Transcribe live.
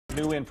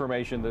New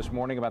information this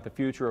morning about the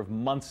future of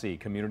Muncie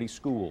Community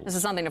Schools. This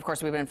is something, of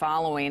course, we've been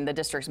following the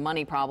district's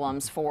money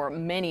problems for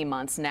many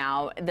months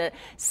now. The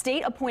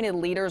state-appointed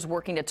leaders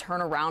working to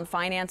turn around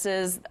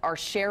finances are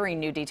sharing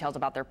new details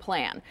about their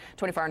plan.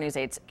 24 Hour News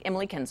 8's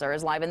Emily Kinzer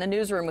is live in the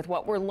newsroom with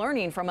what we're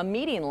learning from a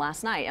meeting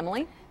last night.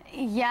 Emily?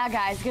 Yeah,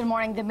 guys, good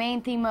morning. The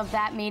main theme of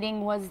that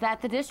meeting was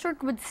that the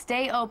district would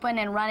stay open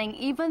and running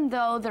even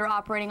though they're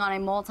operating on a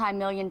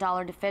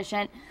multi-million-dollar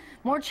deficit.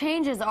 More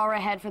changes are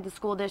ahead for the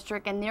school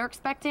district, and they're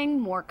expecting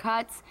more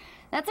cuts.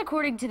 That's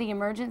according to the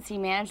emergency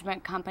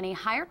management company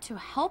hired to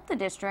help the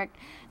district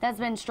that's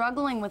been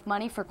struggling with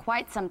money for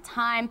quite some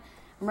time.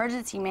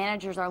 Emergency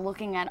managers are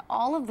looking at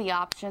all of the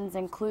options,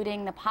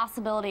 including the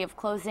possibility of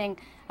closing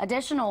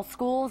additional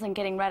schools and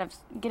getting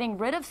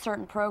rid of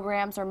certain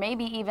programs, or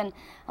maybe even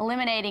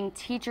eliminating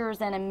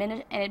teachers and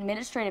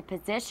administrative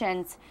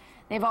positions.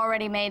 They've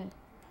already made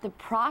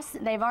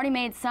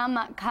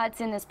some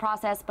cuts in this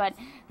process, but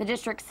the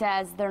district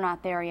says they're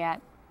not there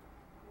yet.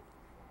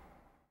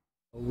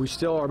 We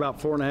still are about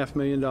 $4.5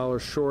 million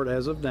short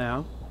as of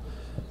now.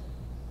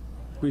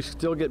 We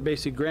still get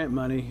basic grant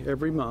money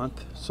every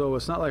month, so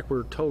it's not like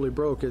we're totally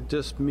broke. It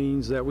just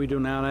means that we do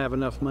not have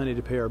enough money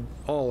to pay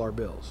all our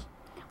bills.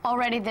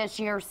 Already this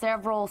year,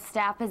 several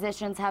staff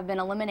positions have been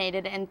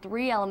eliminated and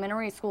 3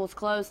 elementary schools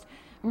closed.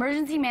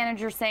 Emergency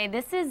managers say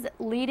this is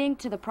leading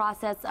to the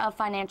process of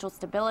financial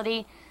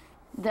stability.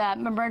 The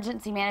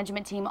emergency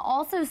management team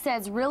also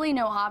says really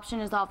no option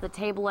is off the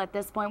table at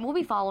this point. We'll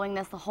be following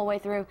this the whole way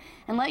through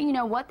and let you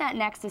know what that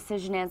next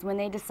decision is when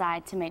they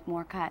decide to make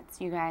more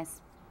cuts. You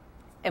guys.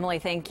 Emily,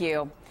 thank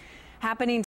you. Happening